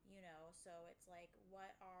 Yeah. So it's like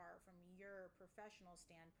what are from your professional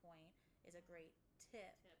standpoint is a great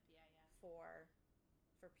tip Yeah. for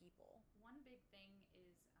people. One big thing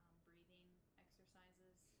is breathing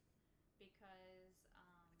exercises, because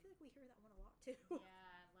I feel like we hear that one a lot too.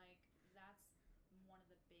 yeah, like that's one of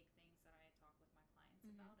the big things that I talk with my clients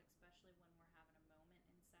Mm-hmm. about, especially when we're having a moment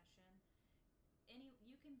in session.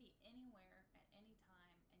 You can be anywhere at any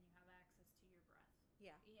time, and you have access to your breath.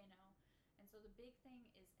 Yeah. And so the big thing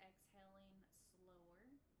is exhaling slower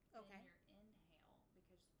Okay. than your inhale,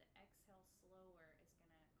 because the exhale slower is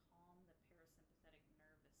going to calm the parasympathetic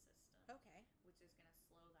nervous system. Okay. Which is going to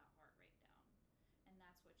slow that heart rate down. And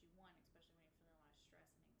that's what you want, especially when you're feeling a lot of stress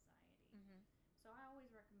and anxiety. Mm-hmm. So I always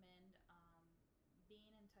recommend being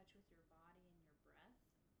in touch with your body and your breath,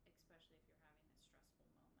 especially if you're having a stressful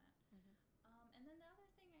moment. Mm-hmm. And then the other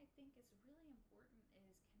thing I think is really important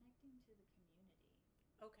is connecting to the community.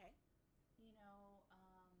 Okay.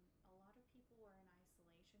 A lot of people were in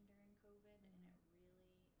isolation during COVID, Mm-hmm. and it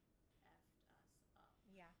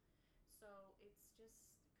So it's just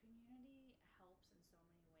community helps in so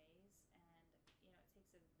many ways, and it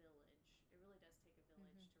takes a village. It really does take a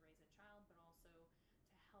village to raise a child, but also to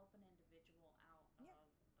help an individual out Yeah.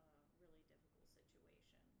 of a really difficult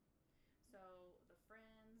situation. So the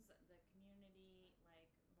friends, the community,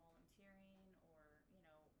 like volunteering, or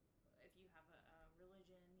if you have a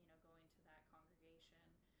religion, going to that congregation,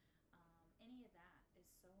 any of that is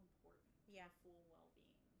so important to Yeah. the full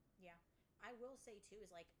well-being. Yeah. I will say too is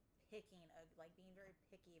like picking a like being very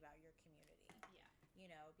picky about your community. Yeah.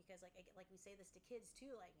 Because like we say this to kids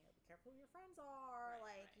too, like be careful who your friends are,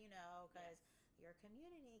 Right, like right. because Yes. your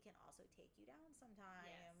community can also take you down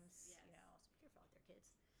sometimes. Yes. So be careful with your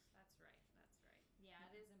kids. That's right. That's right. Yeah,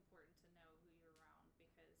 it is important to know who you're around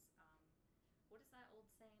because what is that old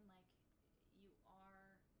saying? Like, you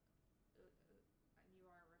are you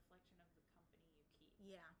are a reflection of the company you keep.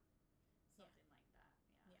 Yeah. Something like that.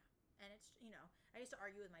 Yeah. Yeah. And it's, I used to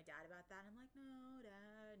argue with my dad about that. I'm like, no,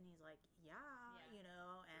 Dad. And he's like, yeah,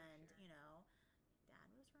 and, sure. Dad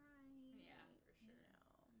was right. Yeah, for sure.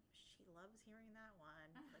 She loves hearing that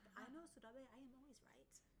one. Like, I know, Sudabe, I am always right.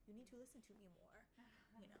 You need to listen to me more.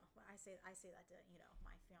 But I say that to,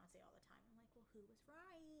 my fiance all the time. I'm like, well, who was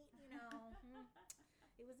right?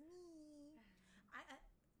 It was me.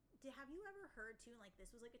 Have you ever heard too, like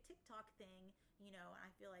this was like a TikTok thing, and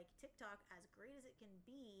I feel like TikTok, as great as it can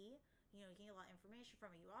be, you can get a lot of information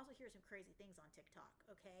from it. You also hear some crazy things on TikTok,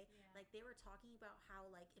 okay? Yeah. Like they were talking about how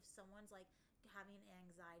like if someone's like having an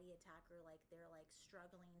anxiety attack or like they're like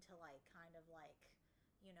struggling to like kind of like,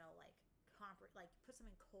 like like put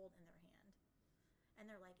something cold in their hand. And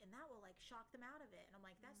they're like, and that will like shock them out of it. And I'm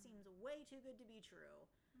like, that seems way too good to be true.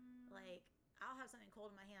 Like, I'll have something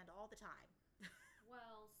cold in my hand all the time.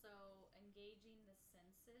 Well, so engaging the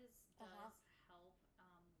senses does help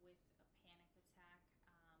with a panic attack.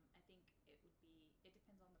 I think it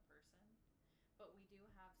depends on the person, but we do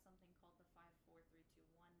have something called the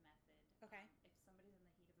 5-4-3-2-1 method. Okay. If somebody's in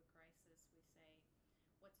the heat of a crisis, we say,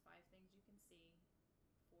 what's 5 things you can see,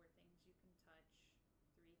 4 things you can touch,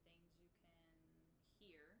 3 things you can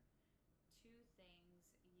hear, 2 things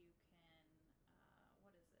you can,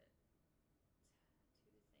 what is it? 2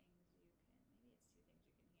 things you can, maybe it's 2 things you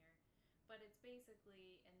can hear, but it's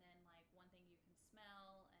basically, and then like 1 thing you can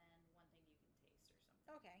smell and 1 thing you can taste or something.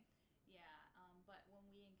 Okay. Yeah, but when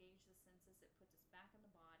we engage the senses, it puts us back in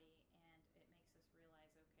the body and it makes us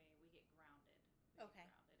realize, okay, we get grounded. Okay.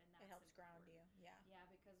 Get grounded, and that's it helps important. ground you. Yeah. Yeah,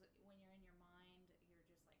 because when you're in your mind, you're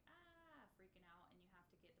just like, freaking out, and you have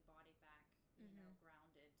to get the body back,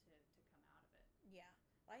 grounded to come out of it. Yeah.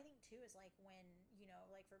 Well, I think too is like when,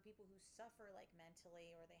 like for people who suffer like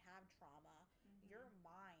mentally or they have trauma, your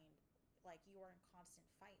mind, like you are in constant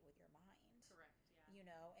fight with your mind. Correct, yeah.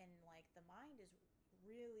 And like the mind is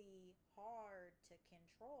really hard to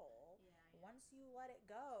control. Yeah. Once you let it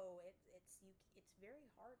go, it's very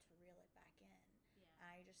hard to reel it back in. Yeah. And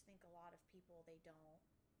I just think a lot of people they don't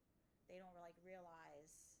like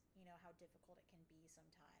realize, how difficult it can be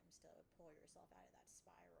sometimes to pull yourself out of that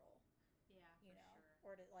spiral. Yeah, for sure.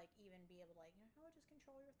 Or to like even be able to like, just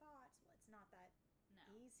control your thoughts. Well, it's not that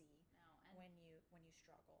easy. No. And when you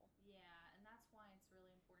struggle. Yeah, and that's why it's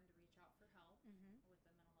really important to reach out for help with a mental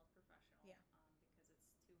health professional. Yeah. Because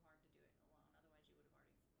it's too hard to do it alone. Otherwise, you would have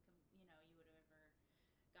already, you would have ever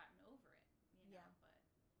gotten over it. Yeah. But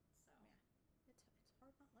so. Yeah. It's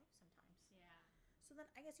hard not life sometimes. Yeah. So then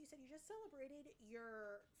I guess you said you just celebrated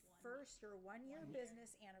your first or 1 year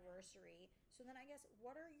business anniversary. So then I guess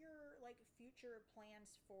what are your like future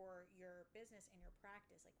plans for your business and your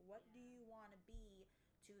practice? Like what do you want to be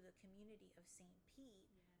to the community of St.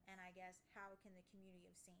 Pete? Yes. And I guess how can the community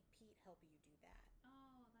of St. Pete help you do that?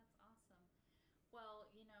 Oh, that's awesome.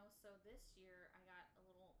 Well, so this year I got a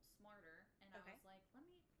little smarter and I was like, let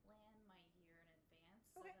me plan my year in advance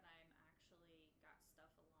so that I'm actually got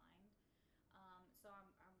stuff aligned. So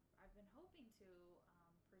I've been hoping to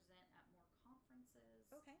present at more conferences.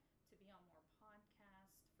 Okay. To be on more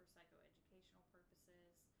podcasts for psychoeducational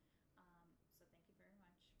purposes. So thank you very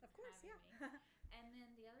much for Of course, having yeah. me. And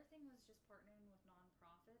then the other thing was just partnering with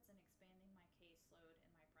nonprofits and expanding my caseload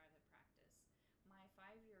in my private practice. My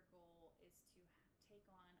 5-year goal is to take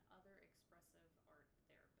on other expressive art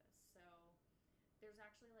therapists. So there's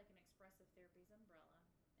actually like an expressive therapies umbrella,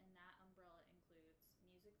 and that umbrella includes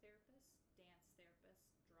music therapists, dance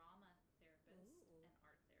therapists, drama therapists, and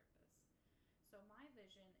art therapists. So my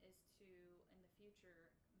vision is to, in the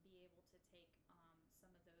future, be able to take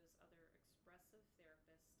some of those other expressive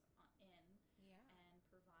therapists and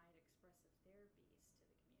provide expressive therapies to the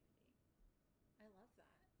community. I love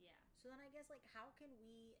that. Yeah. So then I guess like how can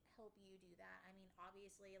we help you do that? I mean,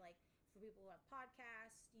 obviously like for people who have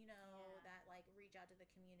podcasts, Yeah. that like reach out to the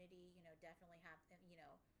community, definitely have them,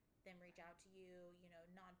 them reach out to you,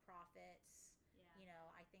 nonprofits,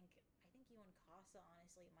 Yeah. I think you and CASA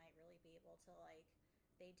honestly might really be able to like,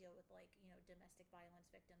 they deal with like, domestic violence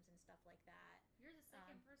victims and stuff like that. You're the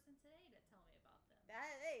second person today to tell me about them.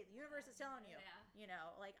 Hey, the universe is telling you.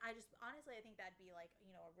 Yeah. Like I just honestly, I think that'd be like,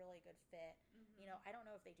 a really good fit. Mm-hmm. I don't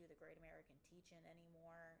know if they do the Great American Teach-In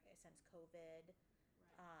anymore since COVID.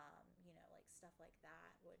 Right. Like stuff like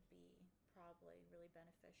that would be probably really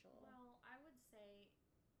beneficial. Well, I would say,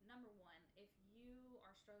 number one, if you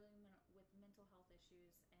are struggling with mental health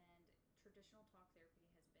issues and traditional talk therapy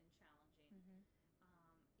has been challenging, Mm-hmm.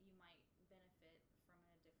 You might benefit from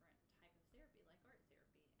a different type of therapy, like art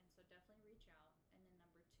therapy. And so definitely reach out. And then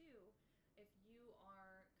number two, if you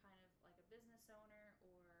are kind of like a business owner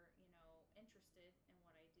or, interested in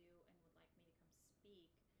what I do and would like me to come speak,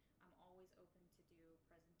 I'm always open to do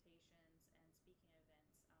presentations and speaking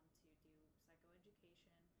events, to do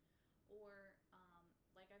psychoeducation, or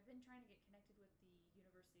like I've been trying to get connected with the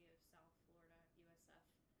University of South Florida USF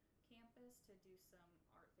campus to do some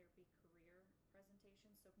art therapy career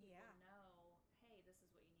presentations so people Yeah. know, hey, this is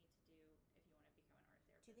what you need to do if you want to become an art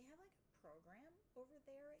therapist. Do they have like a program over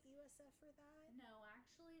there at USF for that? No,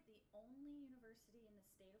 actually, the only university in the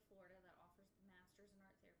state of Florida that offers the master's in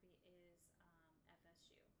art therapy is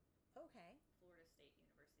FSU. Okay. Florida State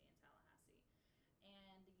University in Tallahassee.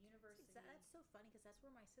 And the university... That's so funny because that's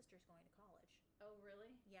where my sister's going to college. Oh,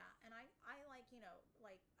 really? Yeah, and I like,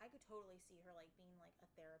 like I could totally see her like being like a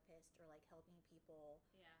therapist or like helping people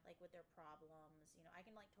Yeah. like with their problems. I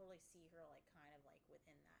can like totally see her like kind of like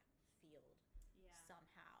within that field Yeah.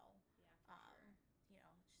 somehow. Yeah, for sure.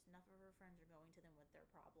 Just enough of her friends are going to them with their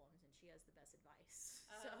problems and she has the best advice.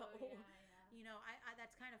 Oh, So, yeah. I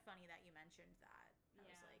that's kind of funny that you mentioned that. I was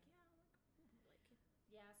Yeah. like,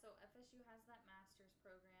 Yeah, so FSU has that master's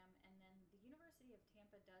program, and then the University of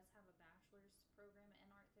Tampa does have a bachelor's program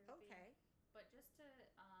in art therapy. okay. But just to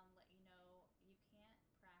let you know, you can't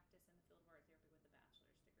practice in the field of art therapy with a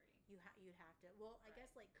bachelor's degree. You'd have to. Well, I Right.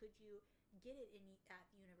 guess like could you get it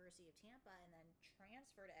at the University of Tampa and then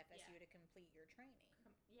transfer to FSU Yeah. to complete your training?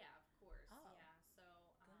 Yeah, of course. Oh. Yeah, so...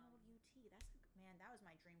 Good old UT. Man, that was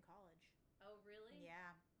my dream college. Oh, really?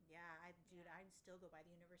 Yeah. Dude, Yeah. I'd still go by the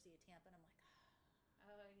University of Tampa and I'm like,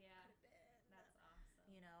 Oh, yeah. could have been. That's awesome.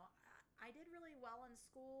 I did really well in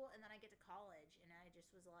school and then I get to college and I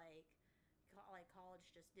just was like college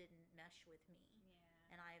just didn't mesh with me.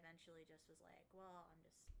 Yeah. And I eventually just was like, well,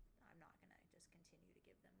 I'm not going to just continue to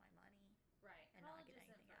give them my money. Right. And College not get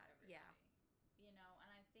isn't anything for out of it. everybody. Yeah.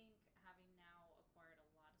 And I think having now acquired a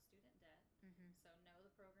lot of student debt, Mm-hmm. so know the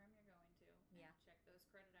program you're going to. Yeah. And check those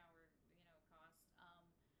credit hour, costs.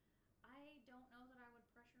 I don't know that I would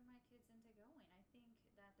pressure my kids into going. I think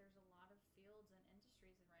that there's a lot of fields and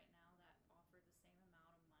industries right now that offer the same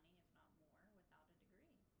amount of money, if not more, without a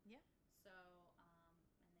degree. Yeah. So,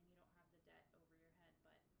 and then you don't have the debt over your head.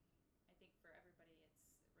 But I think for everybody, it's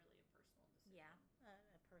really a personal decision. Yeah,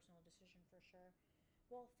 a personal decision for sure.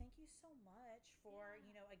 Well, thank you so much for,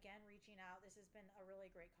 Yeah. Again, reaching out. This has been a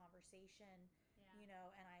really great conversation,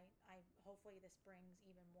 Yeah. and I hopefully this brings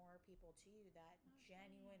even more people to you that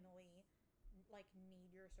genuinely like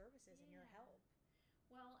need your services and your Yeah. help.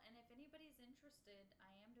 Well, and if anybody's interested,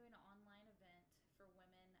 I am doing an online event for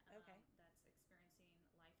women Okay. that's experiencing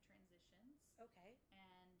life transitions. Okay.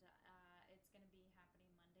 And it's going to be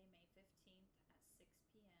happening Monday, May 15th at 6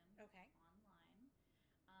 p.m. Okay. online.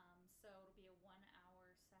 So it'll be a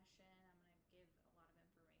 1-hour session. I'm going to give a lot of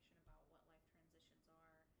information about what life transitions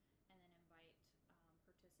are and then invite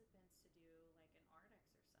participants to do like an art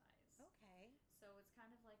exercise. Okay. So it's kind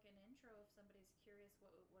of like an intro if somebody's curious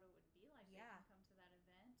what it would be like. Yeah. They can come to that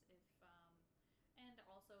event. And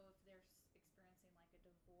also if they're experiencing like a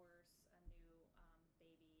divorce, a new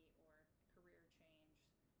baby, or career change,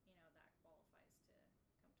 that qualifies to come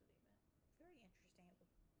to the event. Very interesting. It will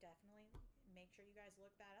definitely make sure you guys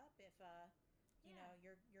look that up if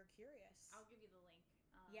you're curious. I'll give you the link.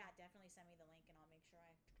 Yeah, definitely send me the link and I'll make sure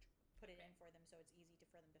I put it Okay. in for them so it's easy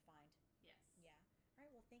for them to find. Yes. Yeah. All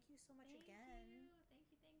right. Well, thank you so much Thank again. you.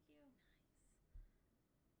 Thank you.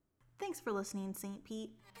 Thanks for listening, St. Pete.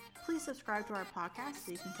 Please subscribe to our podcast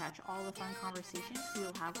so you can catch all the fun conversations we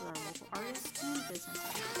will have with our local artists and business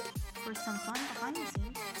owners. For some fun behind the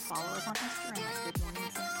scenes, follow us on Instagram at Good Morning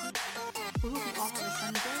St. Pete. We hope you all have a